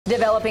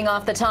Developing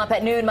off the top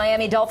at noon,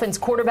 Miami Dolphins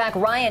quarterback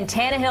Ryan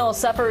Tannehill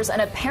suffers an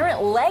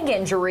apparent leg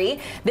injury.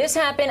 This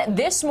happened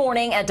this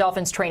morning at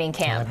Dolphins training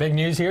camp. Big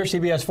news here.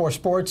 CBS 4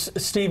 Sports'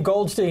 Steve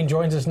Goldstein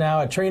joins us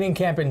now at training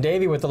camp in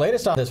Davie with the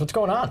latest on this. What's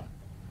going on?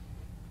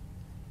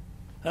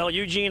 Well,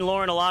 Eugene,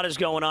 Lauren, a lot is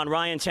going on.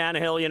 Ryan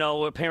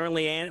Tannehill,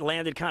 apparently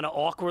landed kind of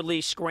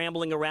awkwardly,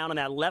 scrambling around on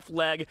that left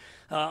leg.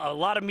 A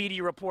lot of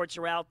media reports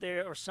are out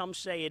there, or some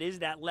say it is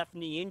that left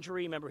knee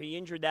injury. Remember, he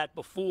injured that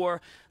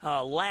before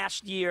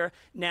last year.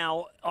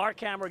 Now, our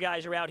camera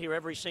guys are out here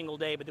every single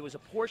day, but there was a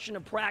portion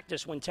of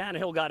practice when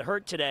Tannehill got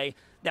hurt today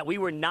that we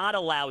were not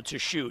allowed to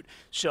shoot.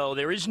 So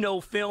there is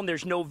no film,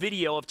 there's no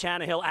video of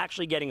Tannehill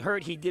actually getting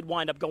hurt. He did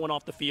wind up going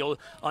off the field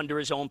under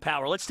his own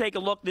power. Let's take a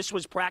look. This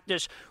was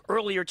practice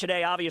earlier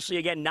today. Obviously,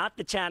 again, not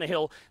the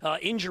Tannehill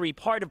injury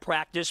part of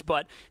practice,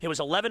 but it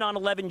was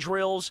 11-on-11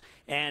 drills,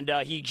 and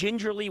he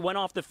gingerly went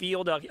off the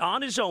field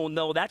on his own,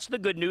 though. That's the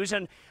good news.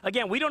 And,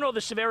 again, we don't know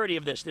the severity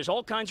of this. There's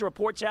all kinds of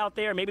reports out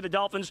there. Maybe the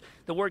Dolphins,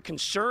 the word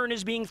concern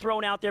is being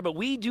thrown out there, but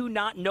we do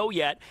not know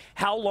yet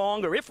how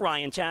long or if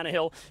Ryan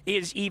Tannehill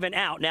is even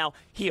out. Now,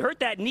 he hurt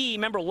that knee,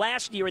 remember,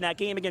 last year in that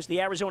game against the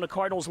Arizona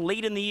Cardinals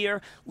late in the year.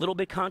 A little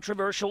bit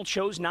controversial.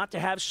 Chose not to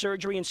have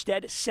surgery.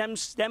 Instead, stem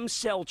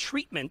cell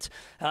treatment.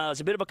 It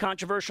was a bit of a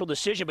controversial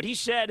decision. But he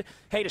said,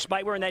 hey,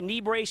 despite wearing that knee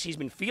brace, he's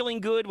been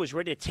feeling good, was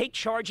ready to take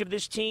charge of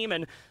this team.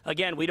 And,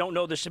 again, we don't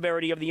know the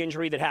severity of the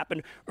injury that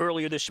happened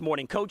earlier this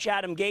morning. Coach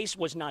Adam Gase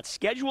was not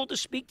scheduled to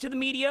speak to the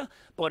media,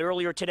 but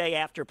earlier today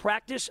after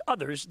practice,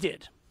 others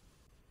did.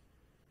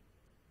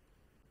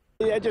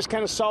 I just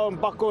kind of saw him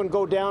buckle and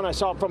go down. I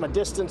saw it from a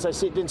distance.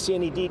 Didn't see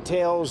any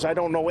details. I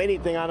don't know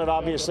anything on it,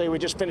 obviously. We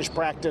just finished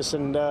practice,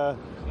 and,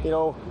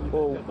 we'll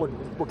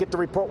get the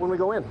report when we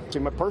go in. See,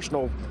 my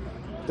personal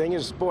thing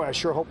is, boy, I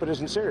sure hope it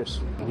isn't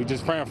serious. We're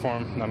just praying for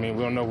him. I mean,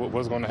 we don't know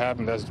what's going to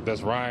happen.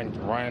 That's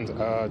Ryan's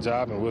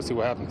job, and we'll see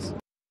what happens.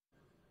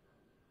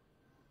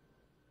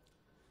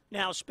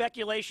 Now,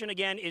 speculation,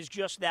 again, is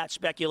just that,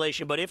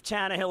 speculation. But if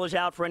Tannehill is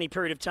out for any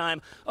period of time,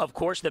 of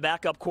course, the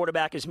backup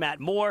quarterback is Matt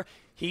Moore.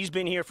 He's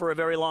been here for a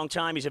very long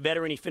time. He's a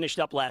veteran. He finished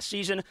up last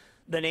season.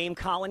 The name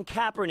Colin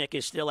Kaepernick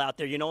is still out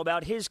there. You know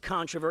about his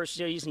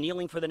controversies,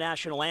 kneeling for the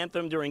national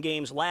anthem during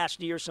games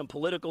last year. Some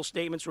political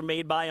statements were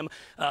made by him.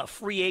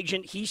 Free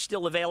agent, he's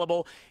still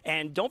available.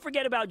 And don't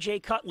forget about Jay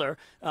Cutler,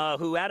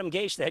 who Adam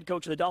Gase, the head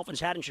coach of the Dolphins,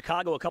 had in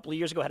Chicago a couple of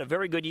years ago, had a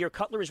very good year.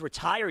 Cutler is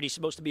retired. He's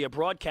supposed to be a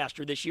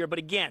broadcaster this year. But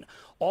again,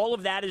 all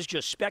of that is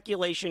just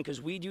speculation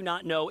because we do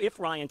not know if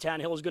Ryan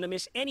Tannehill is going to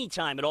miss any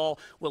time at all.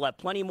 We'll have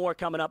plenty more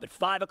coming up at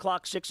 5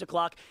 o'clock, 6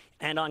 o'clock,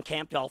 and on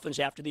Camp Dolphins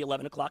after the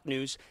 11 o'clock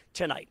news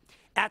tonight.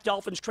 At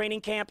Dolphins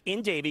training camp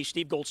in Davie,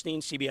 Steve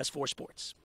Goldstein, CBS 4 Sports.